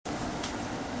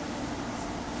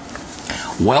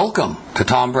Welcome to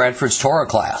Tom Bradford's Torah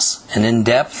class, an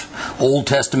in-depth Old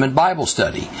Testament Bible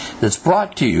study that's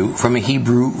brought to you from a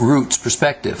Hebrew roots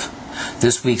perspective.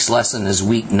 This week's lesson is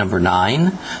week number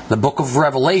 9, the book of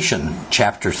Revelation,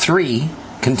 chapter 3,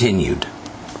 continued.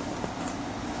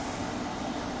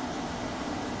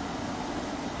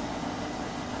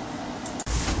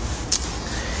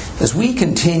 As we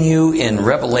continue in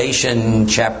Revelation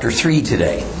chapter 3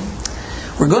 today,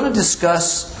 we're going to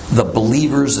discuss the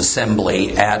believers'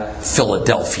 assembly at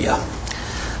Philadelphia.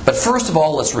 But first of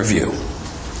all, let's review.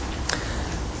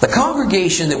 The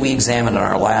congregation that we examined in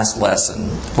our last lesson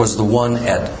was the one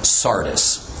at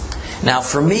Sardis. Now,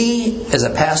 for me, as a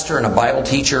pastor and a Bible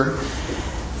teacher,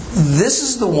 this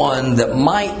is the one that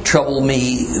might trouble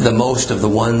me the most of the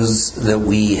ones that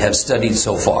we have studied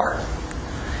so far.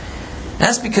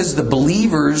 That's because the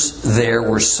believers there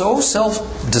were so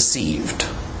self-deceived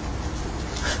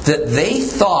that they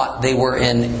thought they were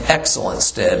in excellent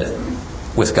stead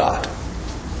with God.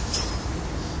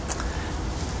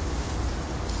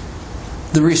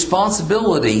 The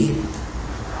responsibility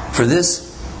for this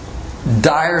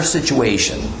dire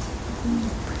situation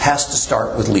has to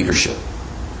start with leadership.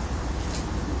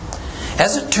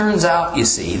 As it turns out, you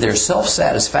see, their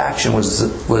self-satisfaction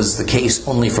was the case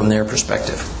only from their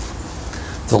perspective.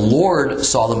 The Lord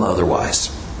saw them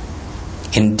otherwise.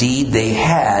 Indeed, they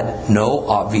had no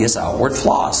obvious outward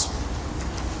flaws.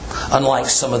 Unlike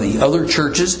some of the other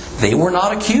churches, they were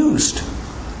not accused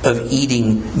of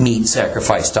eating meat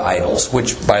sacrificed to idols,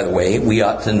 which, by the way, we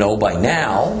ought to know by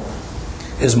now,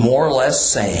 is more or less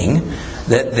saying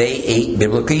that they ate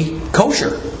biblically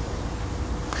kosher.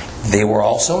 They were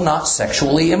also not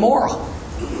sexually immoral.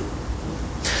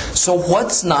 So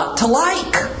what's not to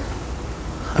like?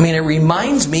 I mean, it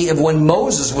reminds me of when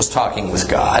Moses was talking with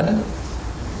God.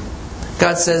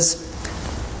 God says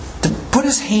to put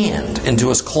his hand into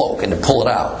his cloak and to pull it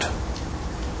out.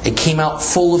 It came out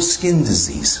full of skin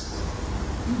disease.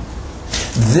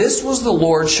 This was the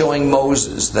Lord showing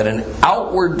Moses that an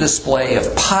outward display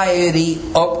of piety,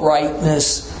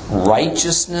 uprightness,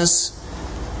 righteousness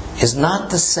is not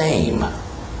the same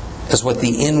as what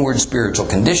the inward spiritual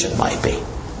condition might be.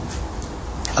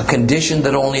 A condition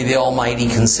that only the Almighty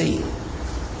can see.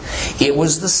 It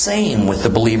was the same with the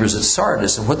believers at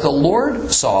Sardis, and what the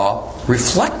Lord saw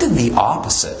reflected the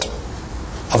opposite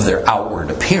of their outward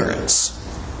appearance.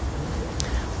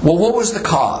 Well, what was the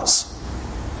cause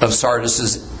of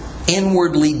Sardis'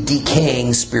 inwardly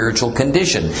decaying spiritual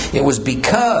condition? It was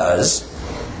because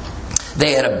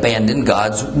they had abandoned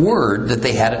God's word that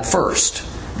they had at first,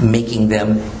 making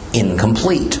them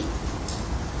incomplete.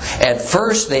 At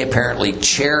first, they apparently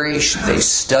cherished, they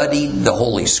studied the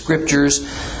Holy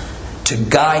Scriptures to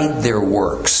guide their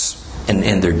works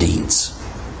and their deeds.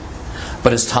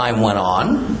 But as time went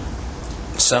on,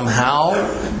 somehow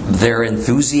their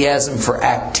enthusiasm for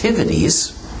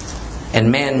activities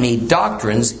and man-made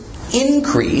doctrines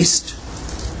increased.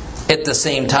 At the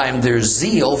same time, their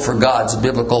zeal for God's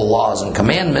biblical laws and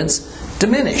commandments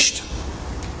diminished.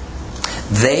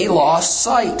 They lost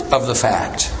sight of the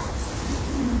fact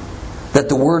that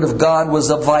the Word of God was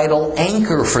a vital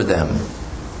anchor for them.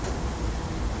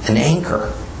 An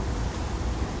anchor.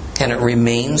 And it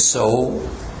remains so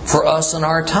for us in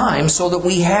our time, so that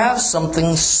we have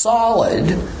something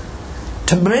solid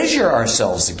to measure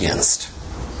ourselves against.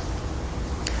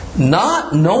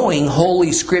 Not knowing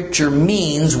Holy Scripture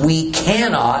means we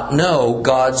cannot know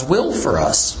God's will for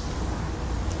us.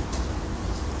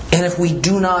 And if we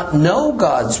do not know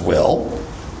God's will,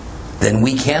 then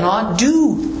we cannot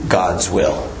do God's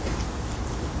will.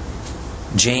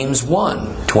 James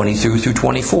 1, 23 through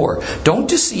 24. Don't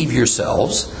deceive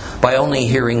yourselves by only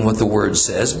hearing what the Word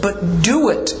says, but do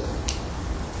it.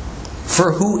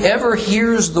 For whoever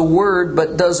hears the Word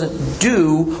but doesn't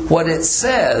do what it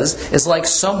says is like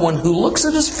someone who looks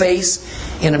at his face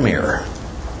in a mirror,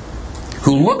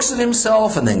 who looks at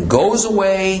himself and then goes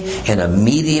away and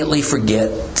immediately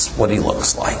forgets what he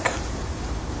looks like.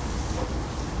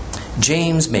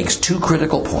 James makes two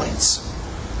critical points.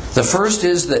 The first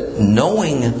is that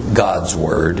knowing God's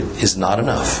Word is not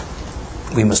enough.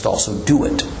 We must also do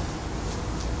it.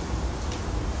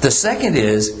 The second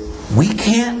is, we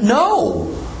can't know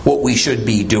what we should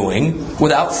be doing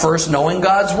without first knowing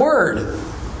God's Word.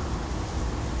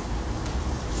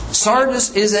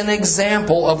 Sardis is an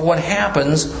example of what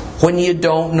happens when you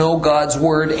don't know God's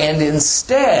Word and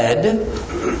instead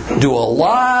do a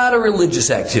lot of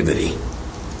religious activity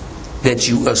that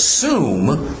you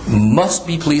assume must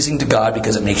be pleasing to God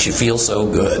because it makes you feel so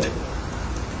good.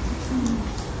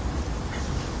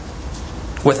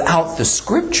 Without the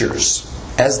Scriptures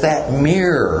as that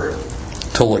mirror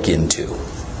to look into.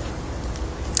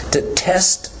 to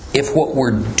test if what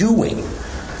we're doing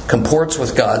comports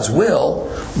with God's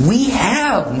will, we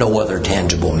have no other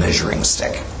tangible measuring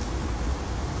stick.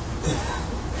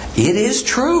 It is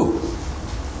true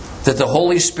that the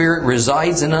Holy Spirit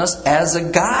resides in us as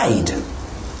a guide.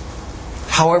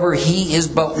 However, He is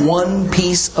but one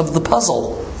piece of the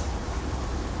puzzle.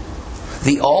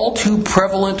 The all too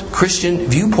prevalent Christian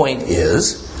viewpoint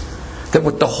is that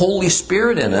with the Holy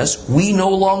Spirit in us, we no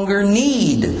longer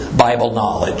need Bible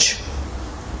knowledge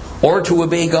or to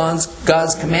obey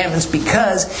God's commandments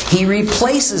because He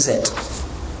replaces it.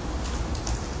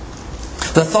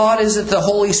 The thought is that the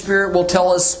Holy Spirit will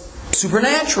tell us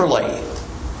supernaturally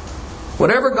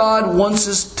whatever God wants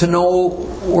us to know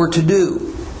or to do,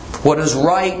 what is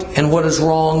right and what is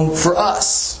wrong for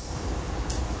us.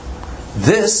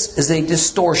 This is a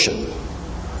distortion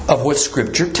of what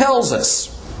Scripture tells us.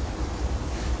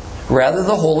 Rather,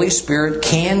 the Holy Spirit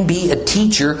can be a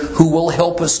teacher who will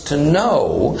help us to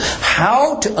know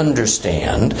how to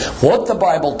understand what the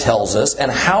Bible tells us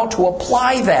and how to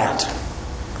apply that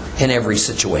in every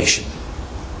situation.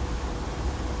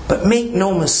 But make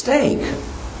no mistake,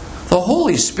 the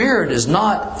Holy Spirit is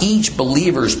not each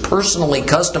believer's personally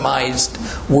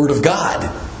customized Word of God.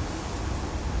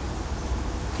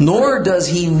 Nor does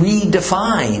He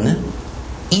redefine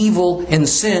evil and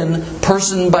sin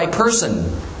person by person.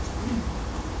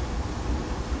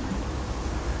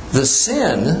 The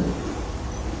sin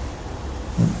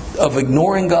of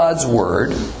ignoring God's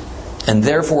Word, and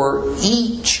therefore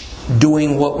each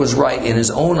doing what was right in his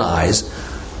own eyes,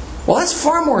 well, that's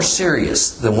far more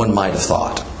serious than one might have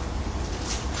thought.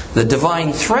 The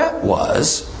divine threat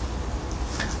was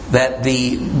that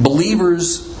the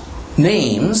believers'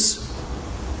 names,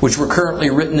 which were currently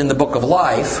written in the book of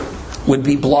life, would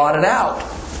be blotted out.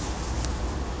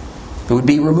 It would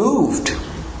be removed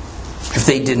if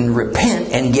they didn't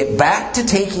repent and get back to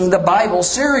taking the Bible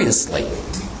seriously.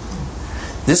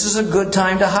 This is a good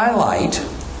time to highlight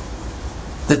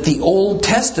that the Old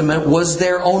Testament was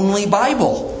their only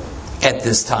Bible at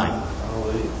this time.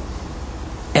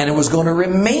 And it was going to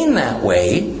remain that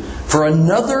way for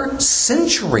another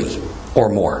century or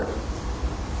more.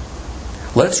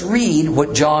 Let's read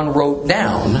what John wrote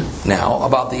down now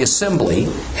about the assembly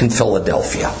in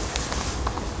Philadelphia.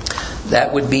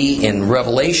 That would be in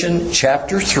Revelation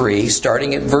chapter 3,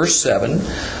 starting at verse 7.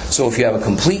 So if you have a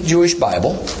complete Jewish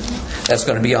Bible, that's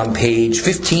going to be on page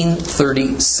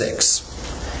 1536.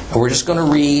 And we're just going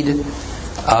to read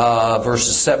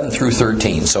verses 7 through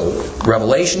 13. So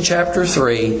Revelation chapter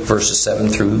 3, verses 7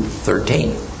 through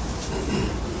 13.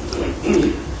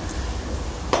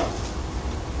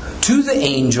 To the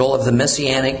angel of the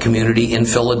Messianic community in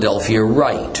Philadelphia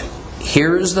write,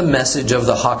 here is the message of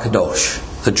the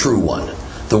HaKadosh, the true one,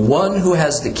 the one who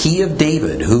has the key of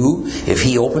David, who, if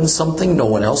he opens something, no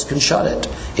one else can shut it.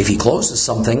 If he closes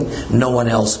something, no one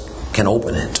else can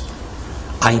open it.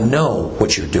 I know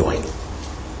what you're doing.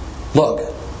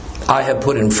 Look, I have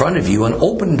put in front of you an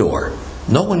open door.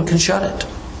 No one can shut it.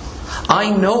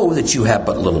 I know that you have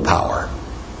but little power.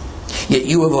 Yet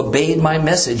you have obeyed my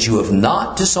message. You have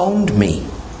not disowned me.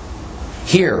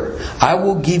 Here, I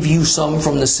will give you some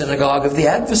from the synagogue of the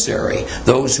adversary,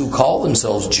 those who call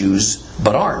themselves Jews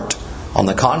but aren't. On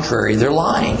the contrary, they're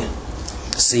lying.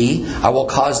 See, I will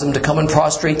cause them to come and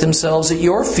prostrate themselves at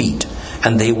your feet,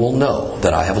 and they will know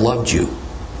that I have loved you.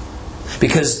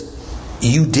 Because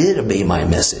you did obey my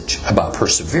message about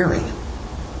persevering.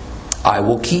 I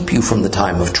will keep you from the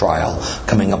time of trial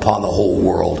coming upon the whole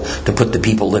world to put the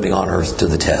people living on earth to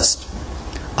the test.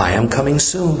 I am coming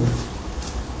soon.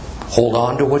 Hold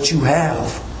on to what you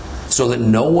have, so that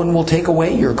no one will take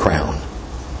away your crown.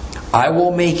 I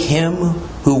will make him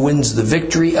who wins the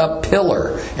victory a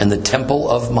pillar in the temple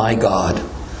of my God,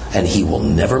 and he will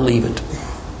never leave it.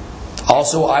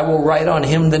 Also, I will write on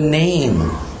him the name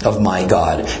of my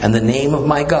God and the name of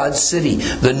my God's city,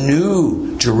 the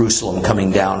new Jerusalem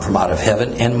coming down from out of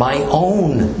heaven, and my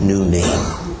own new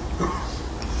name.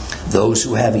 Those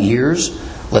who have ears,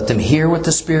 let them hear what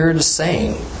the Spirit is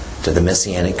saying to the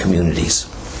Messianic communities.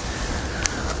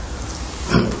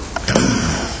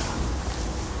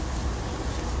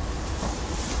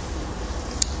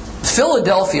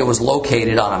 Philadelphia was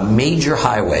located on a major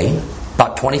highway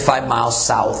about 25 miles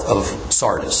south of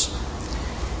Sardis.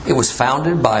 It was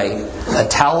founded by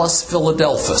Attalus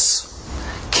Philadelphus,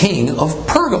 king of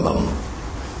Pergamum,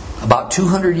 about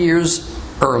 200 years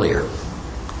earlier.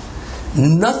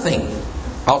 Nothing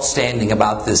outstanding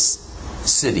about this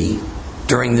city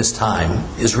during this time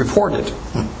is reported,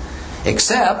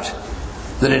 except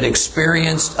that it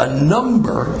experienced a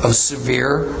number of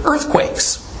severe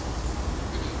earthquakes.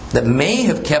 that may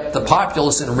have kept the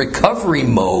populace in recovery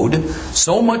mode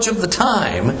so much of the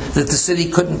time that the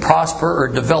city couldn't prosper or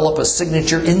develop a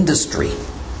signature industry.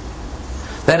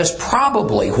 That is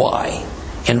probably why,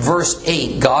 in verse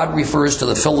 8, God refers to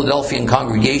the Philadelphian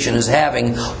congregation as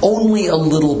having only a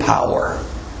little power.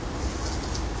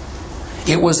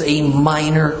 It was a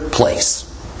minor place.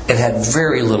 It had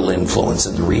very little influence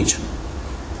in the region.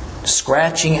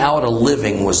 Scratching out a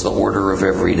living was the order of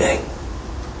every day.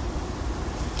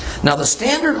 Now, the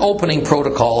standard opening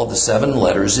protocol of the 7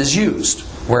 letters is used,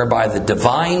 whereby the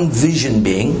divine vision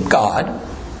being, God,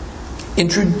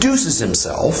 introduces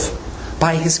himself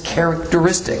by his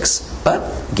characteristics,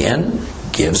 but, again,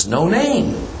 gives no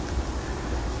name.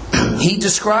 He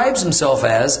describes himself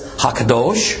as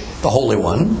HaKadosh, the Holy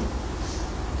One,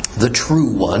 the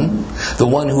True One, the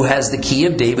one who has the key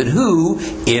of David, who,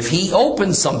 if he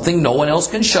opens something, no one else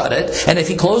can shut it, and if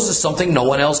he closes something, no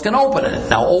one else can open it.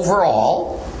 Now,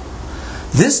 overall,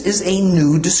 this is a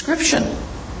new description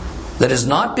that has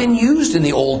not been used in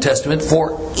the Old Testament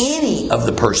for any of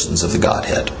the persons of the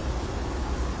Godhead.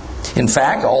 In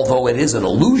fact, although it is an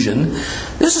allusion,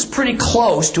 this is pretty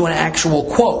close to an actual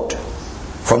quote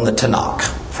from the Tanakh,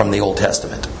 from the Old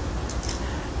Testament.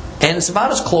 And it's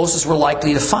about as close as we're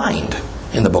likely to find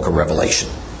in the book of Revelation.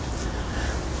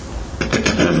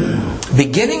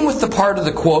 Beginning with the part of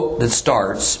the quote that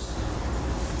starts,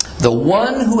 "The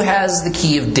one who has the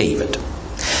key of David."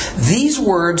 These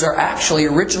words are actually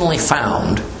originally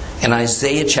found in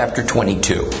Isaiah chapter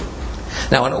 22.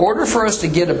 Now, in order for us to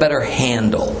get a better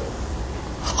handle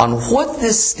on what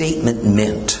this statement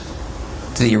meant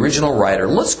to the original writer,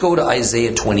 let's go to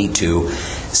Isaiah 22,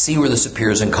 see where this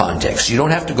appears in context. You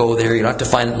don't have to go there, you don't have to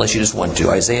find it unless you just want to.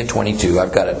 Isaiah 22,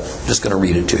 I've got it, I'm just going to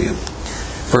read it to you.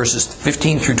 Verses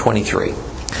 15 through 23.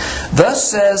 "Thus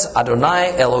says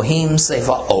Adonai Elohim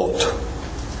Sefaot,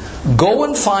 go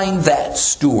and find that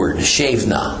steward,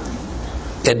 Shevna,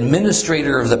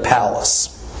 administrator of the palace,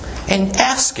 and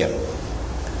ask him,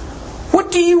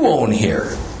 what do you own here?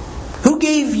 Who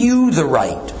gave you the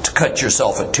right to cut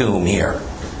yourself a tomb here?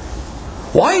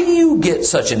 Why do you get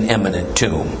such an eminent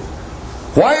tomb?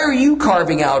 Why are you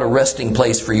carving out a resting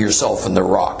place for yourself in the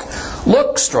rock?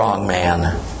 Look, strong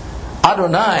man,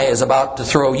 Adonai is about to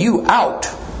throw you out.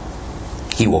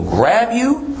 He will grab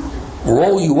you,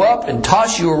 roll you up, and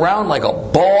toss you around like a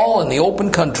ball in the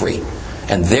open country.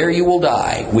 And there you will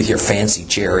die with your fancy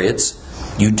chariots,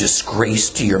 you disgrace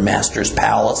to your master's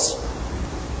palace.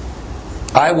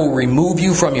 I will remove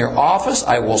you from your office,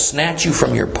 I will snatch you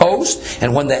from your post,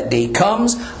 and when that day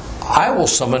comes, I will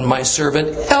summon my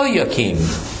servant Eliakim,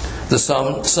 the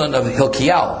son of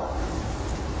Hilkiah.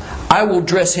 I will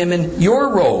dress him in your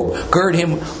robe, gird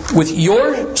him with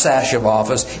your sash of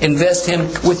office, invest him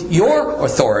with your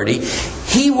authority.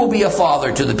 He will be a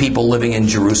father to the people living in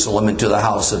Jerusalem and to the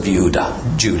house of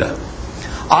Judah.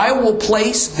 I will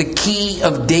place the key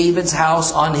of David's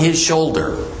house on his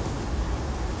shoulder.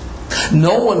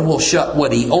 No one will shut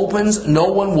what he opens,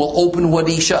 no one will open what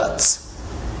he shuts.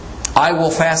 I will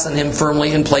fasten him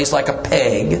firmly in place like a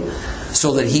peg,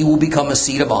 so that he will become a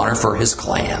seat of honor for his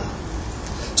clan.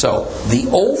 So, the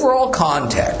overall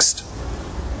context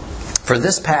for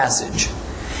this passage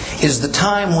is the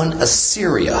time when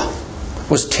Assyria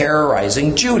was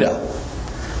terrorizing Judah.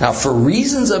 Now, for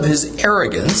reasons of his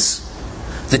arrogance,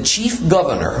 the chief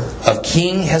governor of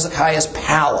King Hezekiah's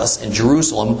palace in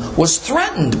Jerusalem was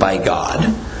threatened by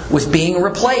God with being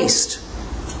replaced.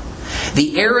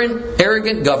 The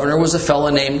arrogant governor was a fellow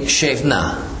named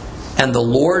Shevna, and the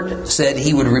Lord said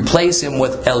he would replace him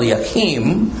with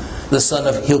Eliakim, the son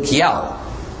of Hilkiah.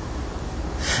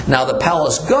 Now, the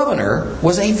palace governor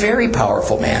was a very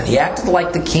powerful man. He acted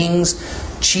like the king's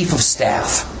chief of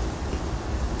staff.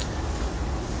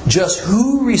 Just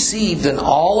who received an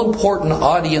all-important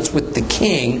audience with the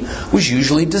king was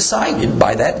usually decided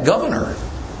by that governor.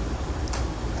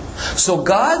 So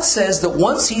God says that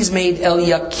once he's made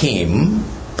Eliakim,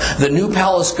 the new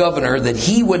palace governor, that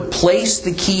he would place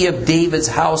the key of David's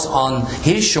house on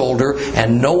his shoulder,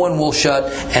 and no one will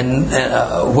shut, and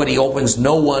what he opens,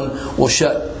 no one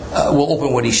will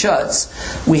open what he shuts.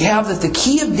 We have that the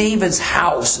key of David's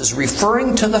house is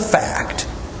referring to the fact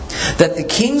that the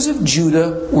kings of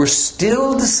Judah were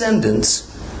still descendants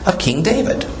of King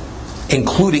David,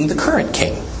 including the current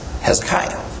king,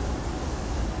 Hezekiah.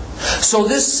 So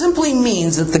this simply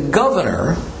means that the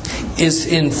governor is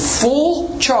in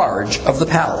full charge of the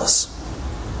palace.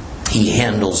 He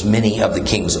handles many of the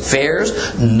king's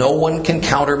affairs. No one can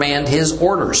countermand his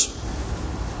orders.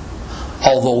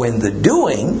 Although in the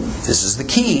doing, this is the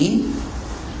key,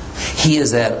 he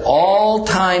is at all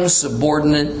times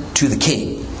subordinate to the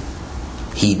king.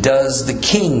 He does the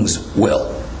king's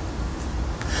will.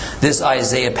 This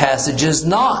Isaiah passage is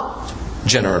not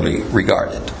generally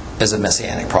regarded as a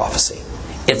messianic prophecy.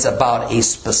 It's about a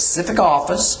specific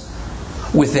office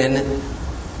within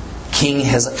King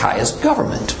Hezekiah's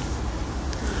government.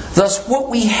 Thus, what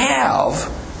we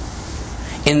have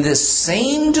in this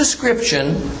same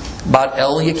description about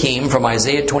Eliakim from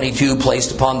Isaiah 22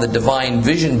 placed upon the divine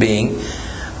vision being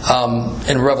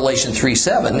in Revelation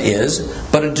 3:7 is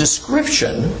but a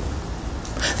description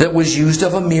that was used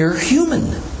of a mere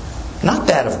human, not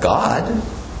that of God.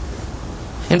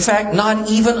 In fact, not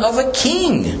even of a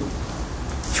king.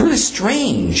 It's really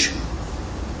strange.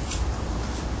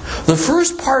 The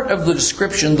first part of the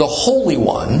description, the Holy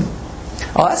One,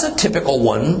 that's a typical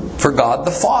one for God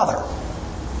the Father,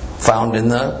 found in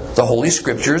the Holy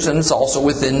Scriptures, and it's also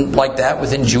within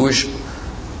Jewish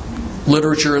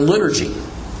literature and liturgy.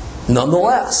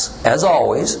 Nonetheless, as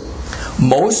always,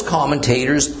 most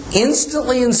commentators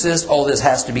instantly insist, this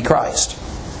has to be Christ.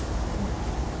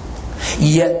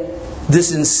 Yet,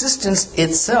 this insistence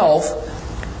itself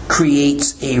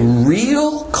creates a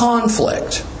real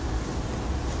conflict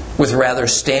with rather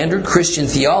standard Christian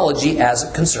theology as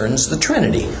it concerns the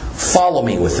Trinity. Follow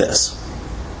me with this.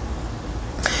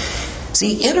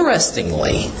 See,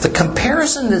 interestingly, the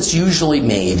comparison that's usually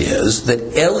made is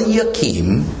that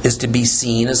Eliakim is to be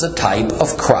seen as a type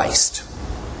of Christ.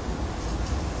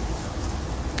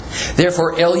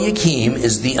 Therefore, Eliakim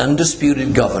is the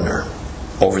undisputed governor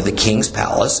over the king's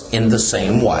palace in the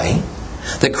same way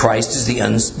that Christ is the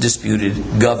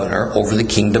undisputed governor over the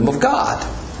kingdom of God.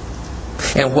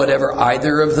 And whatever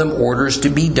either of them orders to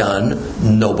be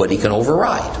done, nobody can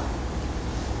override.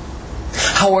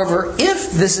 However,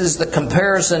 if this is the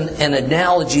comparison and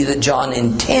analogy that John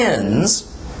intends,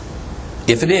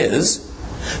 if it is,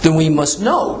 then we must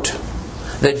note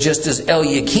that just as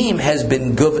Eliakim has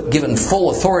been given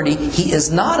full authority, he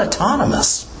is not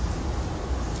autonomous.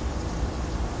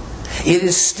 It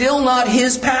is still not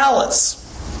his palace.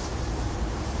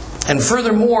 And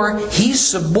furthermore, he's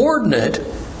subordinate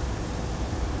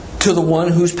to the one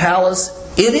whose palace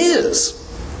it is,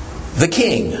 the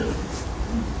king.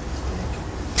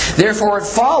 Therefore, it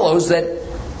follows that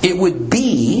it would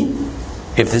be,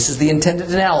 if this is the intended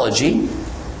analogy,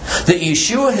 that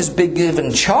Yeshua has been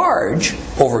given charge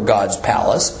over God's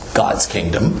palace, God's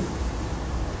kingdom,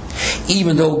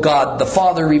 even though God the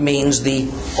Father remains the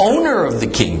owner of the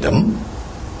kingdom,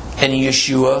 and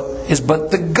Yeshua is but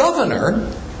the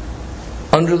governor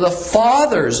under the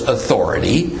Father's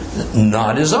authority,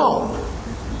 not his own.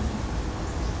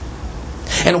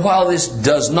 And while this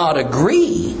does not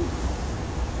agree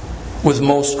with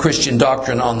most Christian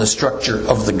doctrine on the structure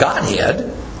of the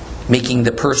Godhead, making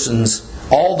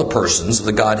all the persons of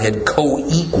the Godhead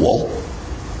co-equal,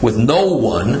 with no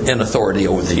one in authority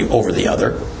over the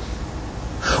other,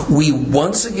 we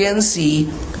once again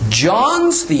see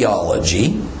John's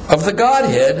theology of the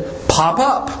Godhead pop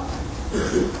up.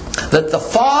 That the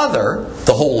Father,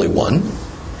 the Holy One,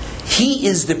 He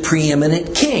is the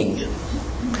preeminent king.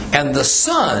 And the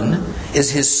Son is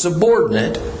His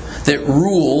subordinate that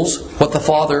rules what the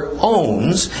Father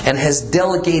owns and has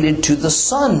delegated to the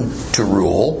Son to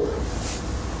rule,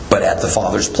 but at the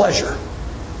Father's pleasure.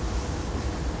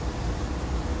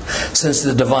 Since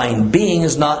the divine being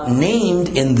is not named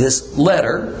in this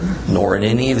letter, nor in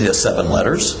any of the 7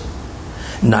 letters,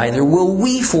 neither will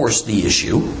we force the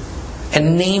issue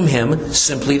and name him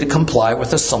simply to comply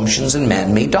with assumptions and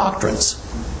man-made doctrines.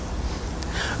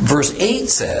 Verse 8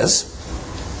 says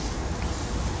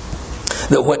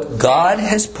that what God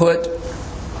has put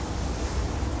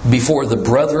before the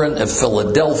brethren of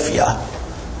Philadelphia,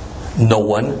 no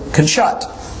one can shut.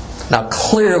 Now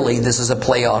clearly this is a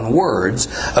play on words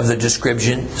of the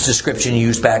description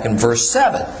used back in verse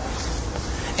 7.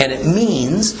 And it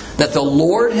means that the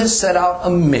Lord has set out a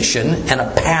mission and a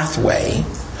pathway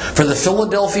for the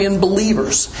Philadelphian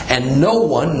believers. And no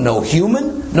one, no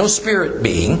human, no spirit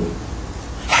being,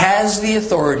 has the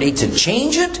authority to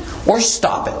change it or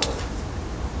stop it.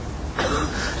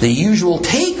 The usual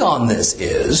take on this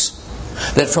is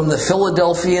that from the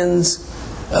Philadelphians,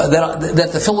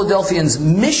 that the Philadelphians'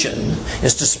 mission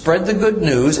is to spread the good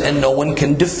news and no one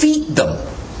can defeat them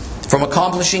from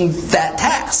accomplishing that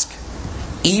task,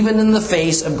 even in the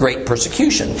face of great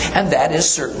persecution. And that is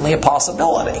certainly a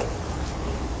possibility.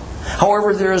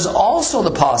 However, there is also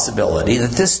the possibility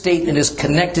that this statement is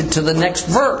connected to the next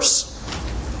verse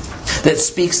that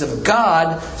speaks of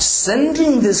God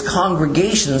sending this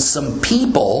congregation some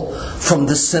people from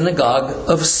the synagogue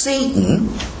of Satan,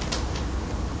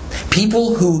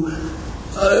 people who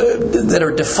that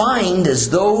are defined as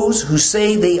those who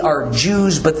say they are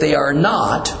Jews but they are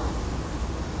not,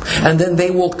 And then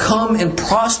they will come and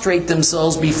prostrate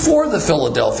themselves before the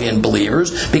Philadelphian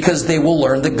believers because they will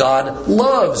learn that God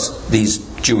loves these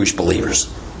Jewish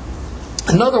believers.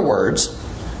 In other words,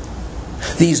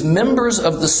 these members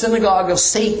of the synagogue of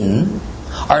Satan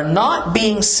are not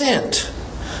being sent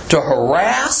to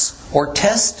harass or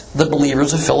test the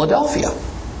believers of Philadelphia.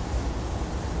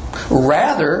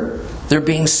 Rather, they're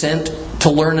being sent to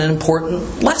learn an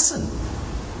important lesson.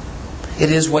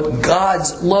 It is what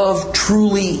God's love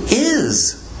truly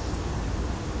is.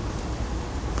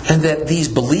 And that these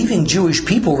believing Jewish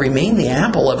people remain the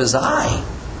apple of His eye.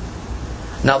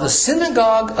 Now, the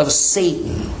synagogue of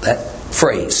Satan, that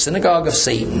phrase, synagogue of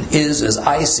Satan, is, as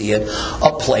I see it,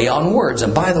 a play on words.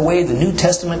 And by the way, the New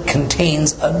Testament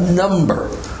contains a number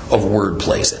of word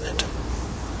plays in it.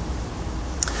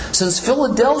 Since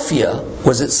Philadelphia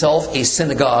was itself a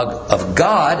synagogue of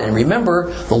God, and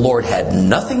remember, the Lord had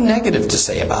nothing negative to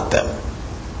say about them,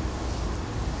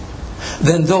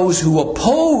 then those who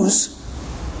oppose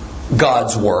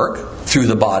God's work through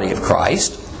the body of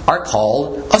Christ are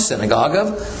called a synagogue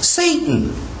of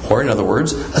Satan, or in other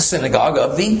words, a synagogue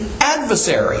of the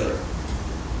adversary.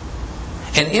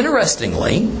 And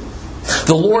interestingly,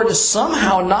 the Lord is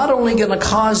somehow not only going to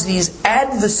cause these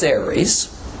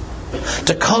adversaries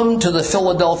to come to the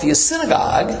Philadelphia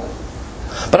synagogue,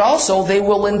 but also they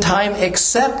will in time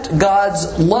accept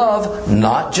God's love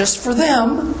not just for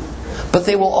them, but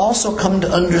they will also come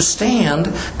to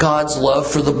understand God's love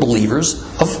for the believers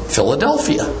of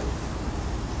Philadelphia.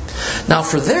 Now,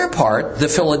 for their part, the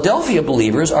Philadelphia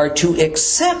believers are to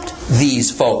accept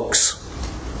these folks.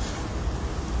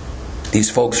 These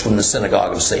folks from the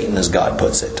synagogue of Satan, as God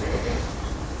puts it.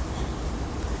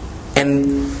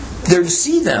 And they're to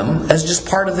see them as just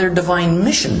part of their divine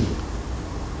mission.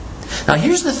 Now,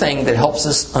 here's the thing that helps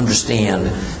us understand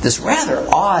this rather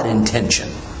odd intention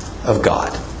of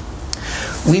God.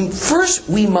 First,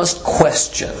 we must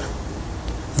question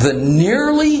the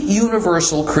nearly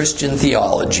universal Christian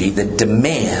theology that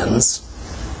demands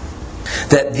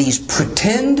that these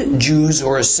pretend Jews who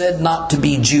are said not to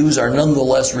be Jews are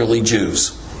nonetheless really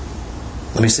Jews.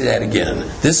 Let me say that again.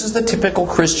 This is the typical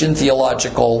Christian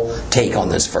theological take on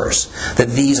this verse. That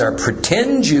these are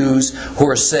pretend Jews who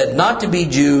are said not to be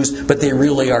Jews, but they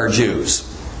really are Jews.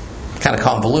 Kind of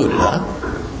convoluted, huh?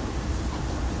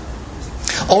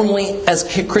 Only, as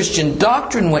Christian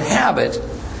doctrine would have it,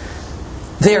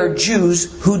 they are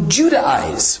Jews who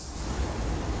Judaize.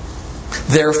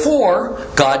 Therefore,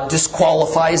 God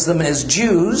disqualifies them as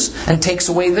Jews and takes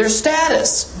away their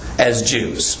status as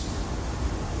Jews.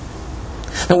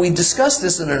 Now, we discussed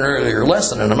this in an earlier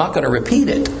lesson, and I'm not going to repeat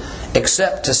it,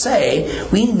 except to say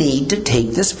we need to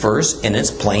take this verse in its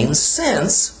plain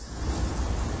sense,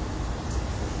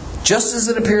 just as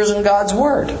it appears in God's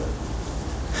Word.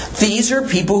 These are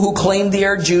people who claim they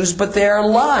are Jews, but they are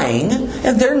lying,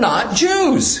 and they're not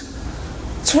Jews.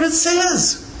 That's what it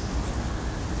says.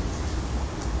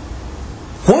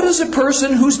 What is a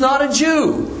person who's not a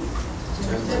Jew?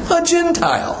 A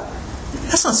Gentile.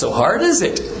 That's not so hard, is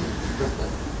it?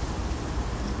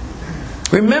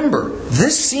 Remember,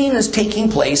 this scene is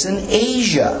taking place in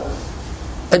Asia,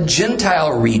 a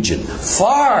Gentile region,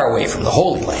 far away from the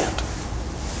Holy Land.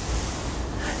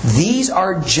 These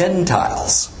are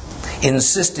Gentiles,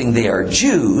 insisting they are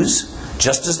Jews,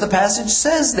 just as the passage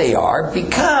says they are,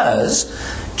 because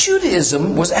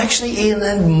Judaism was actually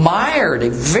a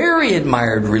very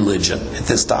admired religion at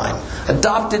this time,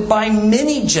 adopted by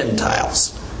many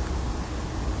Gentiles.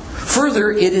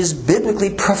 Further, it is biblically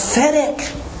prophetic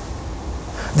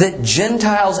that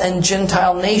Gentiles and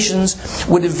Gentile nations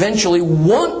would eventually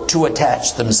want to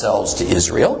attach themselves to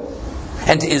Israel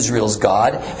and to Israel's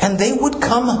God, and they would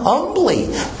come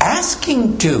humbly,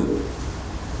 asking to.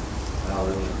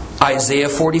 Isaiah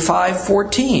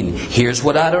 45:14. Here's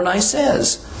what Adonai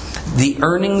says. The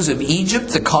earnings of Egypt,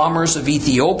 the commerce of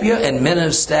Ethiopia, and men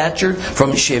of stature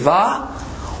from Sheva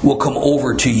will come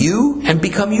over to you and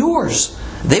become yours.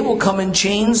 They will come in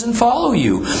chains and follow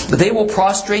you. They will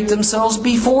prostrate themselves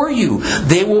before you.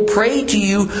 They will pray to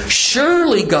you,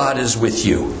 surely God is with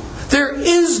you. There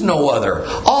is no other.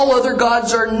 All other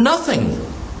gods are nothing.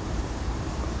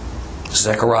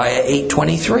 Zechariah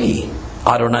 8:23.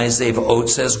 Adonai Zevaot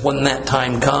says, when that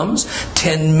time comes,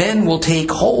 10 men will take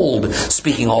hold,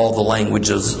 speaking all the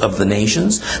languages of the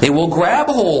nations. They will grab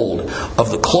hold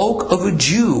of the cloak of a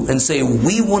Jew and say,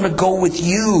 we want to go with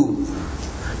you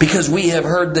because we have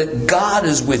heard that God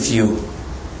is with you.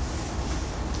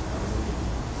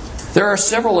 There are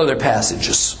several other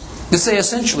passages that say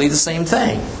essentially the same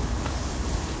thing.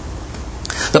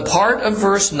 The part of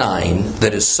verse 9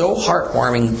 that is so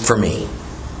heartwarming for me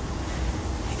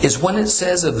is when it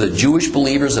says of the Jewish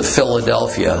believers of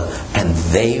Philadelphia, "And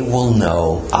they will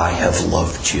know I have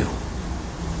loved you."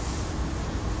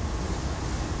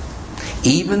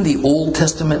 Even the Old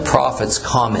Testament prophets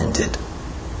commented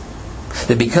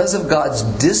that because of God's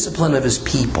discipline of His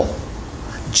people,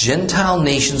 Gentile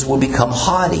nations will become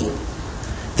haughty.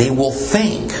 They will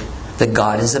think that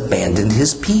God has abandoned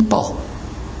His people.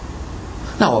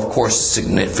 Now, of course, a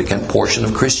significant portion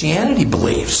of Christianity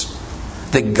believes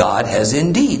that God has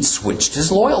indeed switched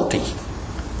His loyalty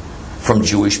from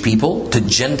Jewish people to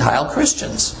Gentile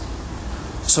Christians.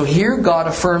 So here God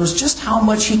affirms just how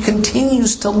much He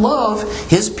continues to love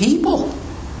His people.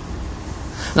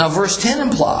 Now, verse 10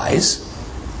 implies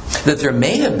that there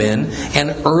may have been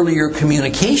an earlier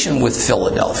communication with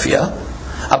Philadelphia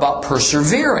about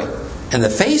persevering in the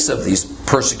face of these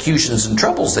persecutions and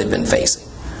troubles they've been facing.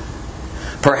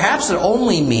 Perhaps it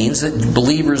only means that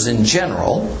believers in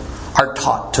general are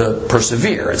taught to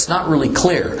persevere. It's not really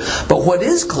clear. But what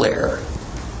is clear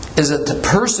is that to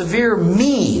persevere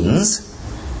means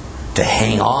to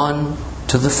hang on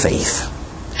to the faith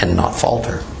and not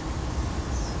falter.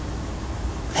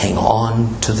 Hang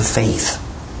on to the faith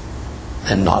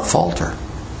and not falter.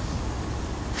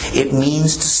 It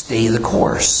means to stay the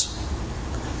course,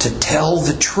 to tell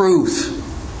the truth,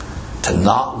 to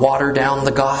not water down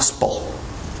the gospel.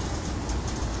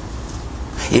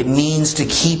 It means to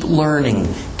keep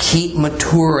learning, keep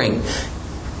maturing,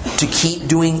 to keep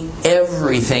doing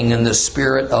everything in the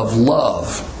spirit of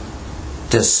love,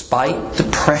 despite the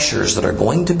pressures that are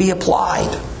going to be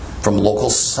applied from local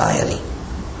society.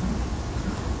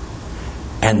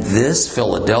 And this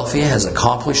Philadelphia has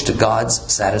accomplished to God's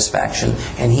satisfaction,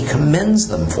 and He commends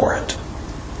them for it.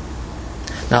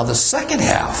 Now, the second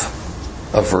half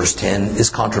of verse 10 is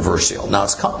controversial. Now,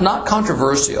 it's not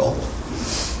controversial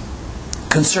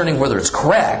concerning whether it's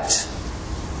correct,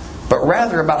 but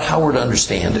rather about how we're to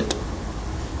understand it.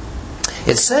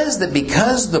 It says that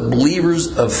because the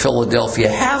believers of Philadelphia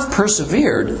have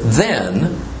persevered,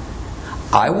 then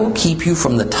I will keep you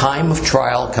from the time of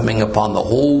trial coming upon the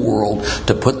whole world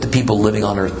to put the people living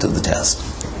on earth to the test.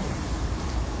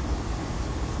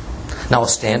 Now, a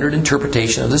standard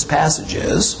interpretation of this passage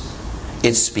is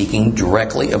it's speaking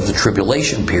directly of the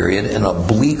tribulation period and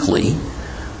obliquely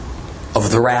of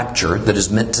the rapture that is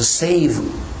meant to save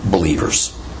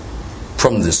believers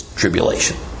from this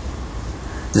tribulation.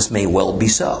 This may well be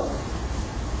so.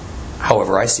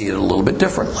 However, I see it a little bit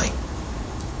differently.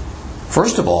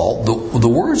 First of all, the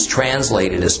words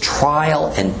translated as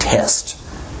trial and test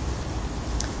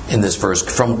in this verse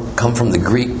come from the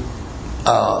Greek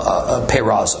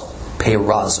peirazo.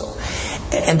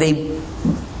 And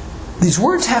these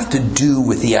words have to do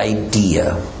with the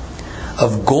idea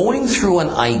of going through an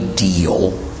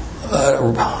ordeal,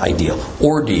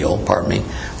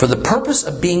 for the purpose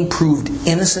of being proved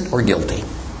innocent or guilty,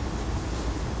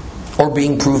 or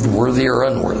being proved worthy or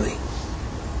unworthy.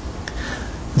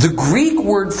 The Greek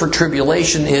word for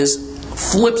tribulation is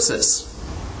thlipsis.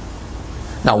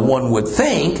 Now, one would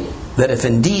think that if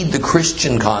indeed the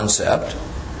Christian concept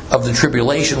of the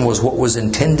tribulation was what was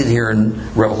intended here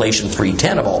in Revelation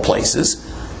 3:10 of all places,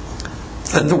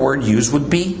 then the word used would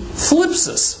be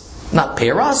thlipsis, not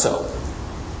peirazo.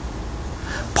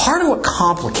 Part of what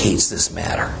complicates this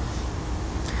matter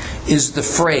is the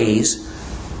phrase,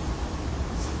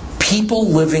 people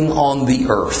living on the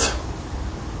earth.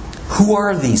 Who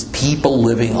are these people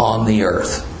living on the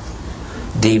earth?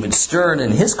 David Stern,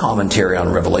 in his commentary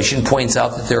on Revelation, points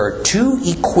out that there are two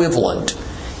equivalent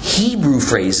Hebrew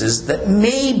phrases that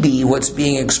may be what's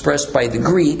being expressed by the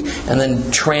Greek and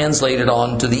then translated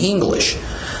on to the English.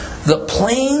 The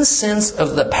plain sense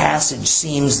of the passage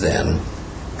seems then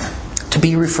to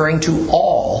be referring to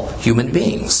all human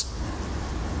beings.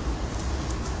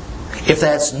 If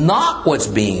that's not what's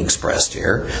being expressed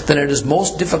here, then it is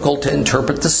most difficult to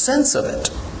interpret the sense of it.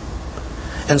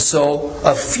 And so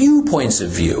a few points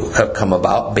of view have come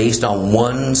about based on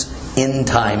one's end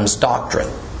times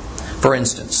doctrine. For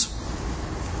instance,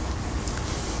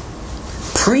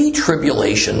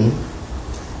 pre-tribulation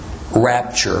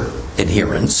rapture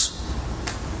adherents,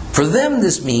 for them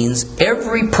this means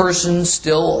every person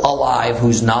still alive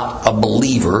who's not a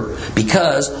believer,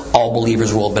 because all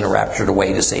believers will have been raptured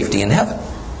away to safety in heaven.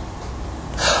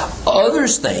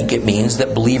 Others think it means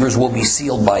that believers will be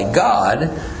sealed by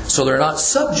God, so they're not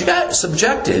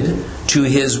subjected to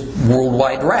His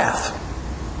worldwide wrath.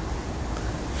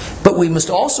 But we must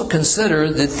also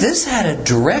consider that this had a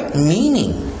direct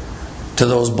meaning to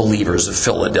those believers of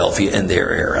Philadelphia in their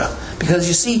era. Because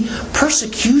you see,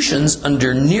 persecutions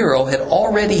under Nero had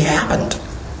already happened.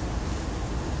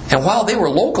 And while they were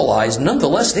localized,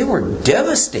 nonetheless they were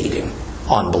devastating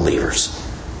on believers.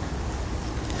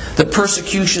 The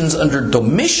persecutions under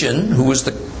Domitian, who was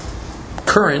the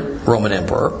current Roman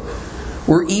emperor,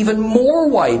 were even more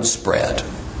widespread.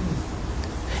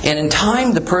 And in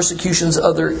time, the persecutions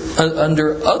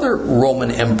under other Roman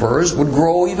emperors would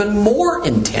grow even more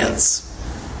intense.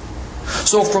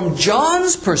 So from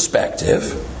John's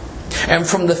perspective, and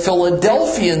from the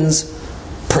Philadelphians'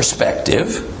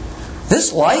 perspective,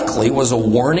 this likely was a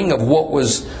warning of what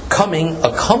was coming,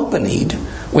 accompanied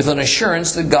with an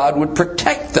assurance that God would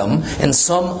protect them in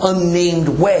some unnamed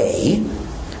way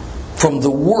from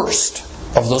the worst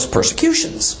of those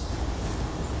persecutions.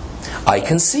 I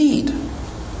concede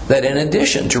that in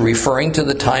addition to referring to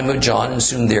the time of John and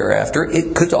soon thereafter,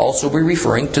 it could also be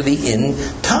referring to the end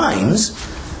times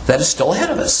that is still ahead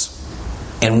of us.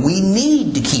 And we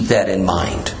need to keep that in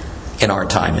mind in our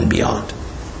time and beyond.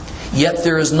 Yet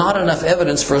there is not enough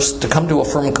evidence for us to come to a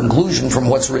firm conclusion from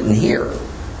what's written here.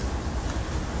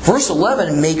 Verse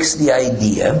 11 makes the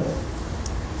idea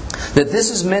that this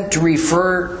is meant to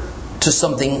refer to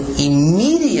something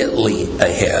immediately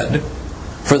ahead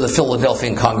for the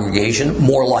Philadelphian congregation,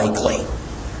 more likely.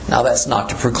 Now that's not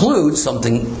to preclude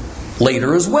something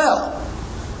later as well,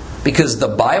 because the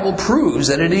Bible proves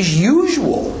that it is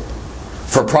usual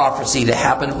for prophecy to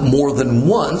happen more than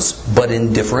once, but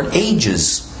in different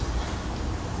ages.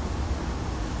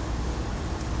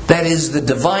 That is, the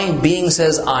divine being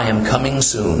says, I am coming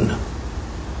soon.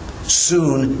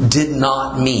 Soon did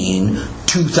not mean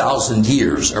 2,000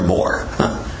 years or more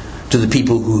to the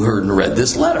people who heard and read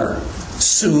this letter.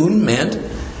 Soon meant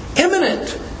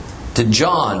imminent to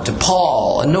John, to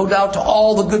Paul, and no doubt to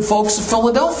all the good folks of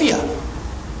Philadelphia.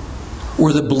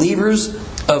 Were the believers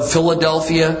of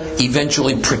Philadelphia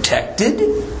eventually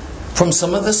protected from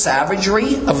some of the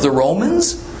savagery of the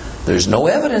Romans? There's no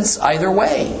evidence either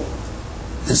way.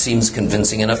 This seems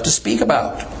convincing enough to speak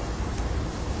about.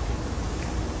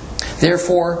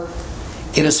 Therefore,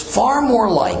 it is far more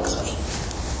likely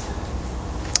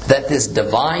that this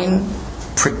divine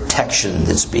protection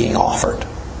that's being offered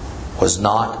was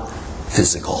not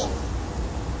physical.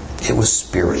 It was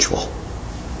spiritual.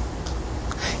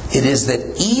 It is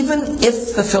that even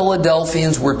if the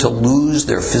Philadelphians were to lose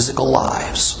their physical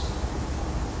lives,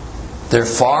 their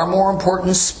far more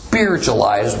important spiritual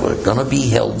lives were going to be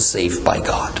held safe by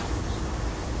God.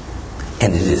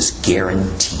 And it is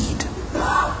guaranteed.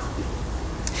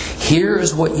 Here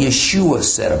is what Yeshua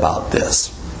said about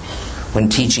this when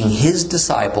teaching his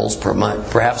disciples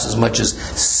perhaps as much as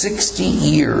 60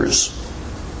 years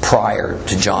prior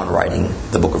to John writing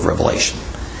the book of Revelation.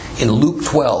 In Luke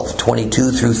 12,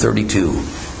 22 through 32,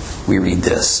 we read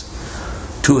this.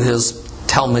 To his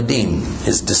Talmudim,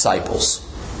 his disciples,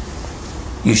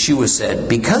 Yeshua said,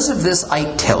 because of this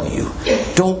I tell you,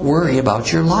 don't worry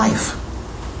about your life,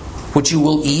 what you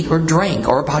will eat or drink,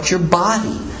 or about your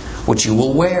body, what you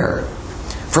will wear.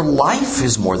 For life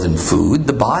is more than food,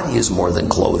 the body is more than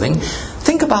clothing.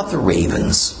 Think about the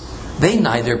ravens. They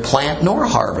neither plant nor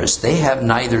harvest. They have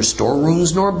neither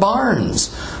storerooms nor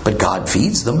barns, but God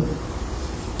feeds them.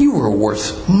 You are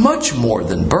worth much more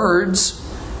than birds.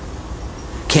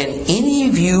 Can any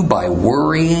of you, by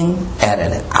worrying, add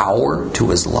an hour to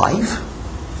his life?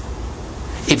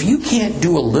 If you can't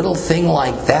do a little thing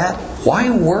like that, why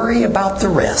worry about the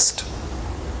rest?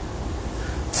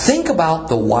 Think about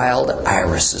the wild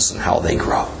irises and how they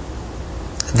grow.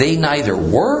 They neither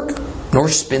work nor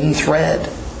spin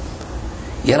thread.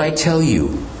 Yet I tell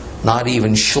you, not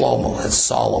even Shlomo, that's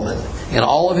Solomon, in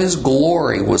all of his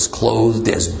glory was clothed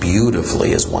as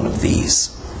beautifully as one of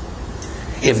these.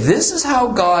 If this is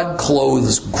how God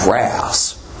clothes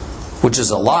grass, which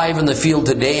is alive in the field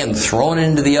today and thrown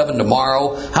into the oven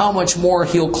tomorrow, how much more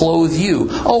He'll clothe you?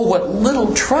 Oh, what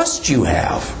little trust you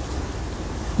have.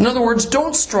 In other words,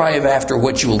 don't strive after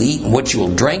what you will eat and what you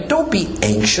will drink. Don't be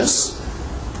anxious.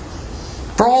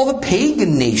 For all the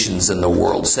pagan nations in the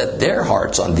world set their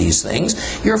hearts on these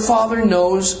things. Your Father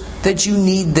knows that you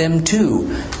need them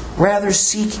too. Rather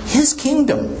seek His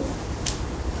kingdom.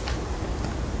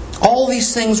 All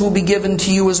these things will be given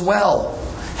to you as well.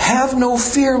 Have no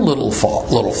fear, little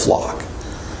flock,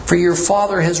 for your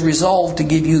Father has resolved to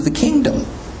give you the kingdom.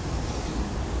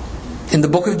 In the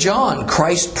book of John,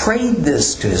 Christ prayed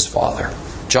this to His Father.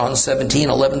 John 17,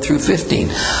 11 through 15.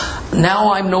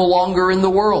 Now I'm no longer in the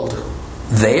world.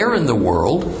 They are in the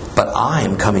world, but I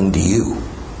am coming to you.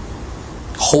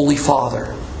 Holy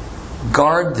Father,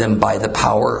 guard them by the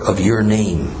power of your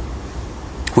name,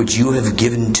 which you have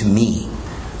given to me,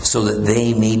 so that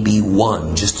they may be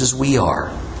one, just as we are.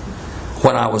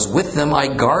 When I was with them, I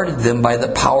guarded them by the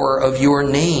power of your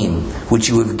name, which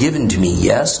you have given to me.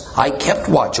 Yes, I kept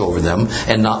watch over them,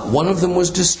 and not one of them was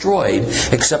destroyed,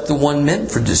 except the one meant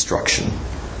for destruction,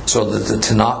 so that the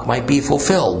Tanakh might be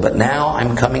fulfilled. But now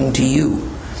I'm coming to you,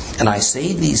 and I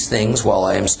say these things while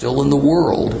I am still in the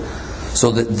world,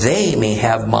 so that they may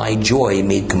have my joy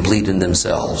made complete in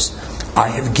themselves. I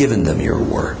have given them your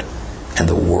word, and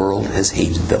the world has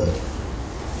hated them,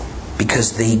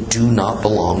 because they do not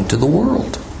belong to the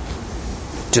world,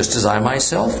 just as I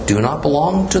myself do not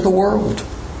belong to the world.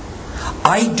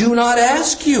 I do not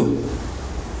ask you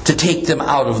to take them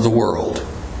out of the world,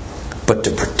 but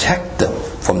to protect them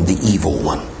from the evil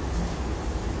one.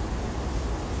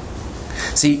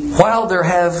 See, while there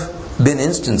have been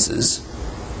instances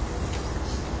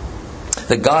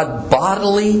that God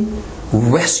bodily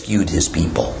rescued His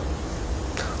people,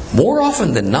 more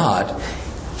often than not,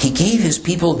 He gave His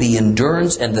people the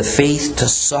endurance and the faith to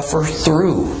suffer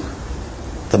through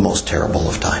the most terrible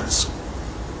of times.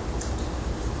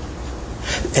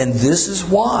 And this is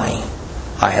why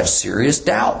I have serious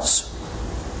doubts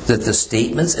that the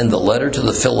statements in the letter to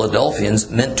the Philadelphians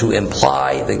meant to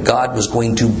imply that God was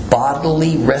going to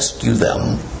bodily rescue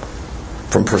them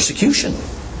from persecution.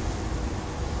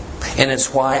 And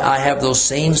it's why I have those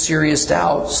same serious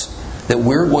doubts that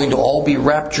we're going to all be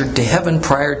raptured to heaven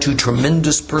prior to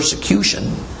tremendous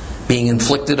persecution being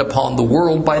inflicted upon the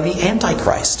world by the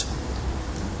Antichrist.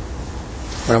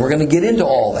 And we're going to get into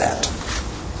all that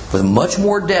with much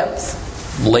more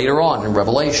depth later on in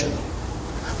Revelation.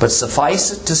 But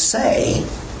suffice it to say,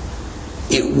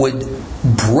 it would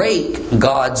break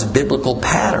God's biblical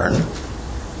pattern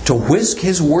to whisk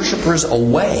His worshipers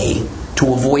away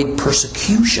to avoid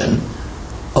persecution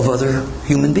of other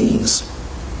human beings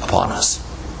upon us.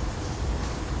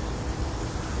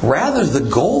 Rather, the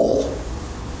goal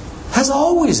has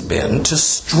always been to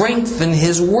strengthen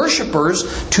His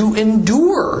worshipers to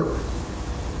endure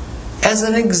as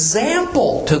an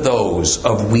example to those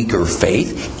of weaker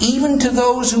faith, even to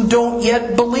those who don't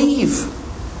yet believe.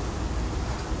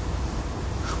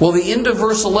 Well, the end of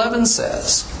verse 11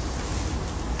 says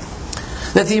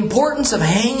that the importance of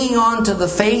hanging on to the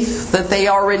faith that they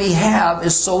already have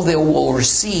is so they will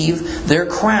receive their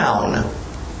crown.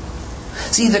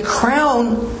 See, the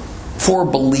crown for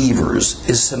believers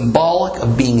is symbolic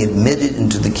of being admitted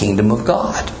into the kingdom of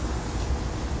God.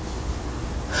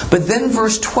 But then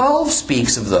verse 12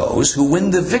 speaks of those who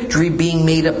win the victory being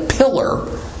made a pillar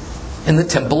in the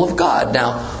temple of God.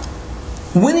 Now,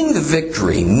 winning the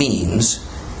victory means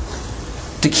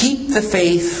to keep the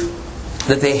faith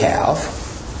that they have.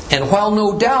 And while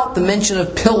no doubt the mention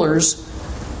of pillars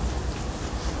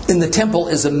in the temple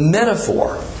is a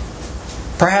metaphor,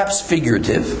 perhaps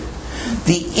figurative,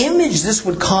 the image this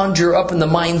would conjure up in the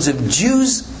minds of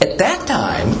Jews at that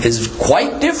time is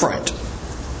quite different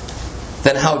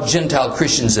than how Gentile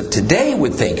Christians of today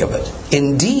would think of it.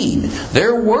 Indeed,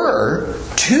 there were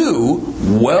two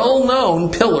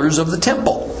well-known pillars of the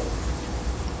temple,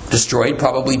 destroyed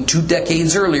probably 2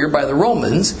 decades earlier by the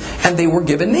Romans, and they were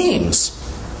given names: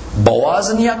 Boaz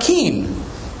and Yakin.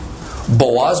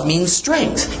 Boaz means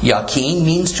strength. Yakin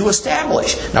means to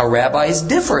establish. Now, rabbis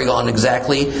differ on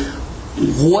exactly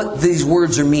what these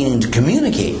words are meaning to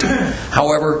communicate.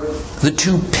 However, the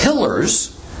two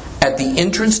pillars at the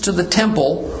entrance to the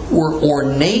temple were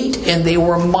ornate and they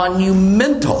were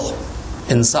monumental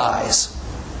in size.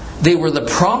 They were the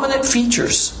prominent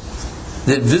features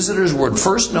that visitors would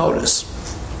first notice.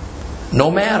 No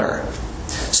matter,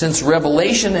 since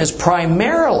Revelation is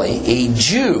primarily a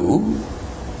Jew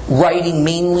writing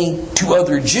mainly to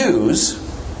other Jews,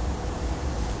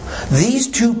 these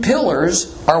two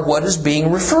pillars are what is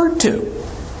being referred to.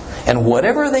 And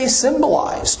whatever they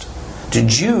symbolized to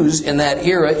Jews in that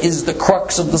era is the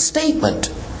crux of the statement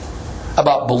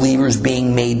about believers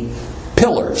being made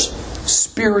pillars,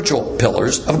 spiritual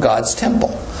pillars of God's temple.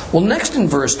 Well, next in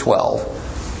verse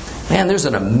 12, man, there's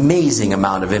an amazing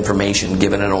amount of information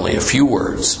given in only a few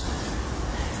words.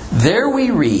 There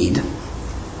we read,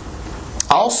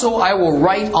 "Also I will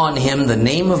write on him the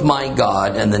name of my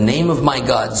God and the name of my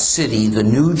God's city, the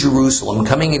New Jerusalem,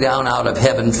 coming down out of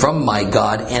heaven from my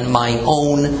God, and my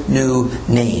own new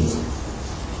name."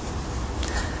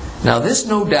 Now this,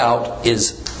 no doubt,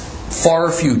 is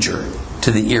far future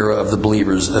to the era of the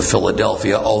believers of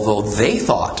Philadelphia, although they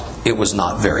thought it was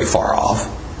not very far off.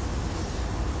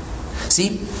 See,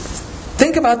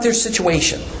 think about their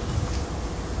situation.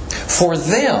 For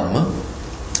them,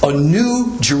 a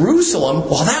new Jerusalem,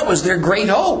 well, that was their great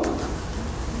hope.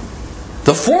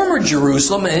 The former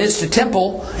Jerusalem and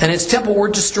its temple were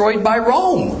destroyed by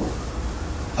Rome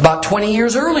about 20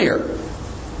 years earlier.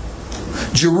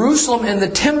 Jerusalem and the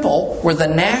temple were the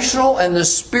national and the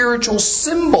spiritual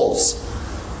symbols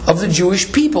of the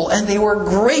Jewish people, and they were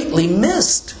greatly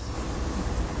missed.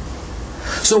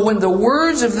 So when the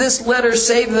words of this letter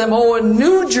say to them, "Oh, a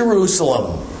new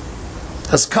Jerusalem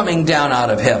is coming down out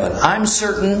of heaven," I'm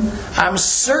certain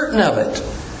of it,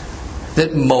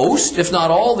 that most, if not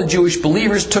all, the Jewish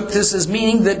believers took this as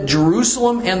meaning that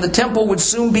Jerusalem and the temple would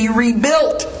soon be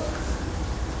rebuilt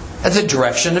at the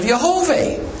direction of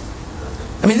Jehovah.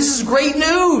 I mean, this is great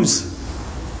news.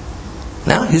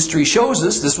 Now, history shows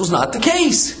us this was not the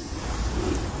case.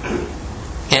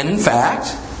 And in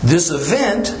fact, this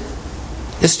event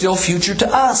is still future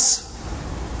to us.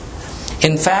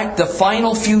 In fact, the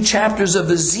final few chapters of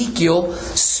Ezekiel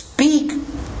speak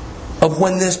of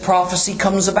when this prophecy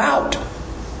comes about.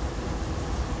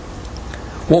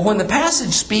 Well, when the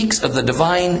passage speaks of the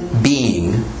divine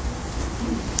being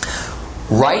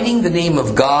writing the name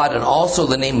of God and also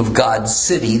the name of God's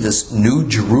city, this New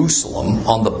Jerusalem,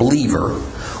 on the believer,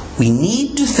 we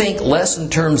need to think less in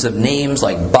terms of names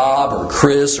like Bob or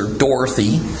Chris or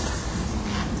Dorothy,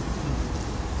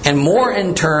 and more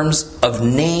in terms of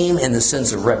name in the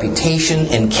sense of reputation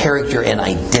and character and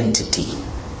identity.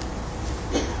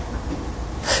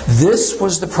 This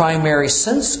was the primary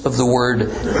sense of the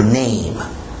word name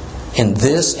in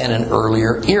this and in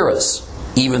earlier eras,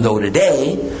 even though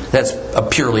today that's a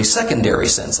purely secondary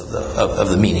sense of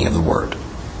the meaning of the word.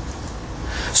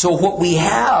 So what we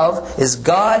have is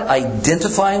God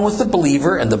identifying with the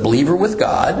believer and the believer with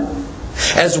God,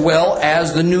 as well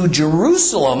as the New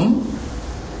Jerusalem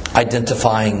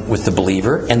identifying with the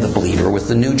believer and the believer with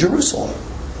the New Jerusalem.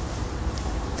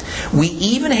 We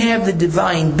even have the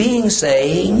divine being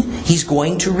saying He's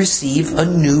going to receive a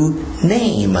new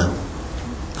name.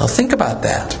 Now think about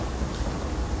that.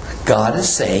 God is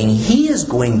saying He is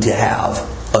going to have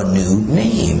a new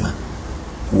name.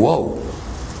 Whoa.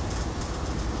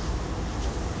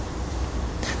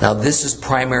 Now this is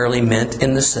primarily meant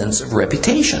in the sense of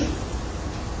reputation.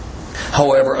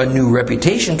 However, a new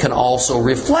reputation can also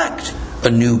reflect a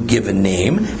new given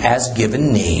name, as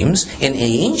given names in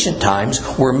ancient times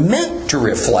were meant to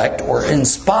reflect or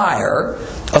inspire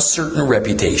a certain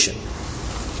reputation.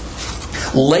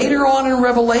 Later on in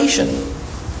Revelation,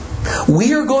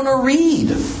 we are going to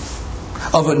read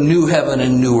of a new heaven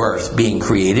and new earth being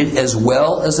created, as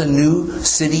well as a new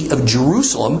city of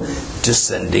Jerusalem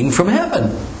descending from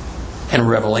heaven. In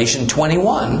Revelation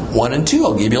 21, 1 and 2,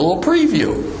 I'll give you a little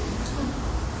preview.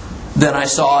 Then I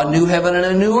saw a new heaven and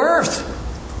a new earth.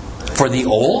 For the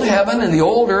old heaven and the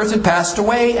old earth had passed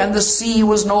away, and the sea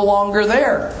was no longer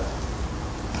there.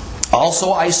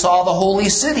 Also I saw the holy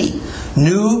city,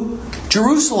 New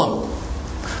Jerusalem,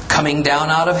 coming down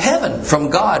out of heaven from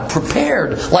God,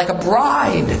 prepared like a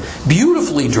bride,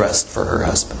 beautifully dressed for her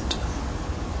husband.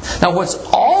 Now what's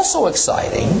also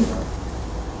exciting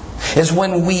is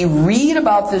when we read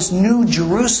about this New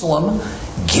Jerusalem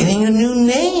getting a new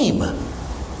name.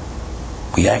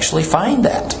 We actually find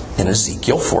that in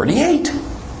Ezekiel 48.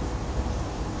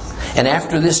 And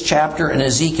after this chapter in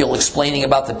Ezekiel explaining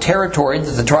about the territory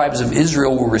that the tribes of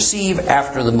Israel will receive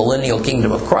after the millennial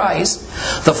kingdom of Christ,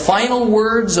 the final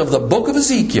words of the book of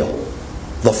Ezekiel,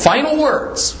 the final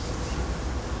words,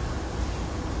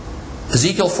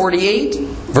 Ezekiel 48,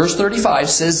 verse 35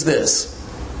 says this: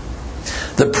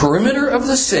 "The perimeter of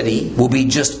the city will be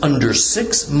just under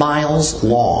 6 miles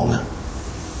long.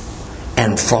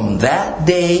 And from that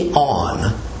day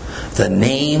on, the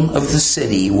name of the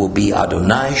city will be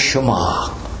Adonai Shema."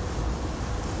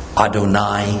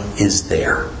 Adonai is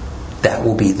there. That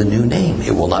will be the new name.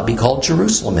 It will not be called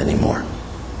Jerusalem anymore.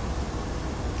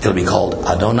 It'll be called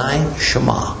Adonai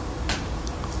Shema.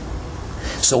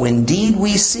 So indeed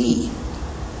we see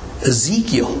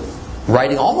Ezekiel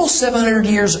writing almost 700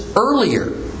 years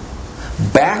earlier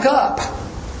back up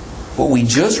what we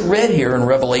just read here in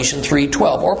Revelation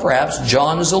 3:12, or perhaps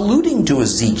John is alluding to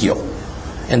Ezekiel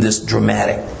in this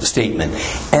dramatic statement.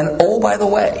 And oh, by the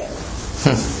way,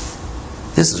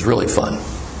 this is really fun.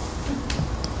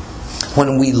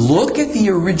 When we look at the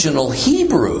original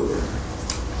Hebrew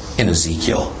in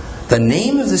Ezekiel, the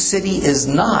name of the city is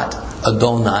not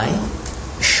Adonai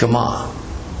Shema,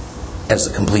 as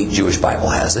the complete Jewish Bible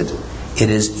has it. It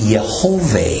is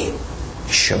Yehovah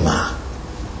Shema.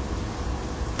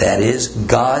 That is,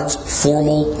 God's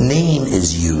formal name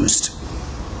is used.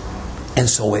 And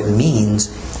so it means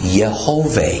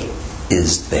Yehovah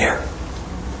is there.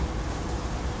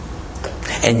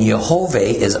 And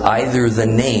Yehovah is either the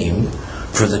name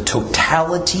for the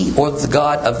totality or the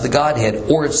God of the Godhead,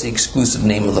 or it's the exclusive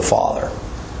name of the Father.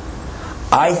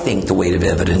 I think the weight of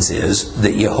evidence is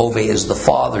that Jehovah is the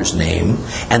Father's name,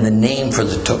 and the name for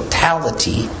the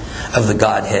totality of the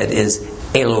Godhead is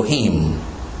Elohim,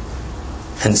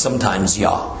 and sometimes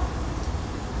Yah.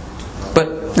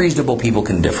 But reasonable people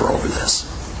can differ over this.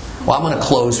 Well, I'm going to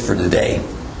close for today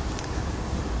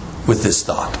with this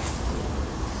thought.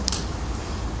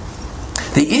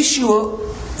 The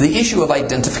issue of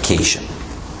identification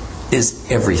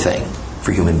is everything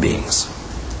for human beings.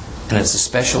 And it's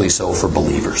especially so for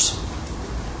believers.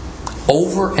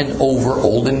 Over and over,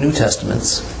 Old and New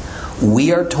Testaments,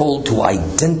 we are told to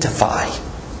identify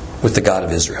with the God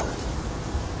of Israel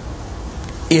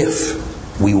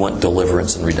if we want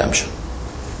deliverance and redemption.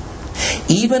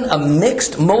 Even a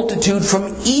mixed multitude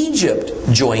from Egypt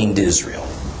joined Israel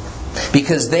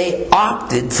because they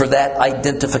opted for that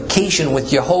identification with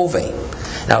Jehovah.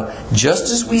 Now,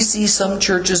 just as we see some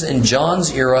churches in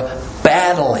John's era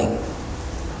battling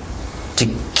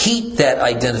to keep that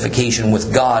identification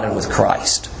with God and with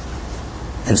Christ,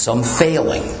 and some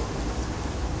failing,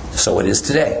 so it is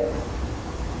today.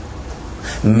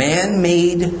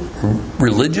 Man-made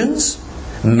religions,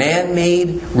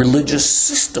 man-made religious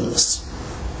systems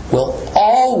will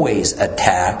always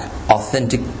attack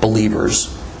authentic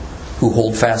believers who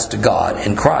hold fast to God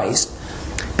and Christ,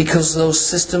 because those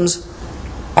systems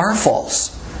are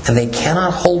false and they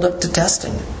cannot hold up to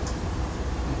testing.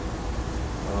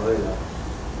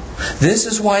 This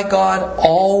is why God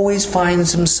always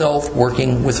finds Himself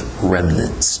working with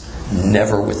remnants,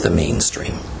 never with the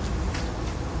mainstream.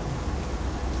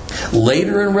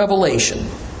 Later in Revelation,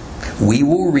 we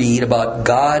will read about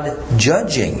God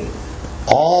judging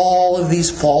all of these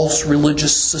false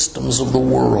religious systems of the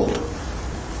world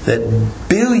that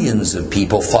billions of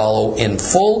people follow in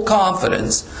full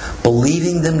confidence,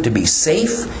 believing them to be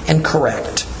safe and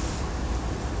correct.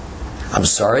 I'm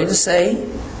sorry to say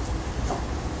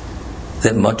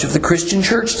that much of the Christian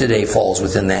church today falls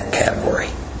within that category,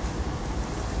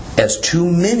 as too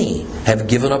many have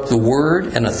given up the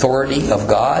word and authority of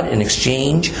God in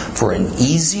exchange for an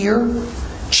easier,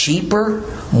 cheaper,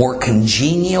 more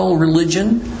congenial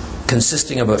religion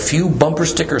consisting of a few bumper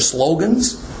sticker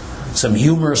slogans, some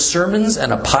humorous sermons,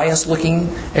 and a pious-looking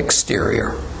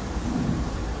exterior.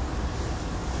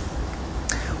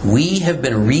 We have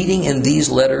been reading in these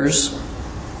letters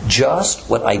just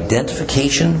what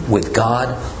identification with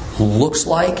God looks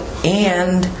like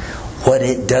and what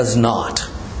it does not.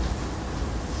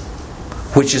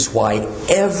 Which is why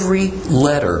every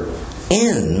letter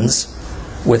ends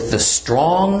with the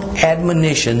strong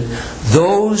admonition,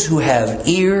 those who have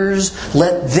ears,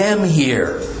 let them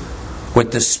hear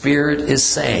what the Spirit is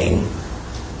saying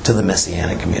to the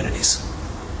Messianic communities.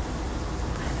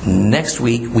 Next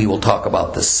week we will talk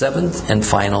about the seventh and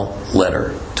final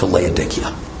letter to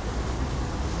Laodicea.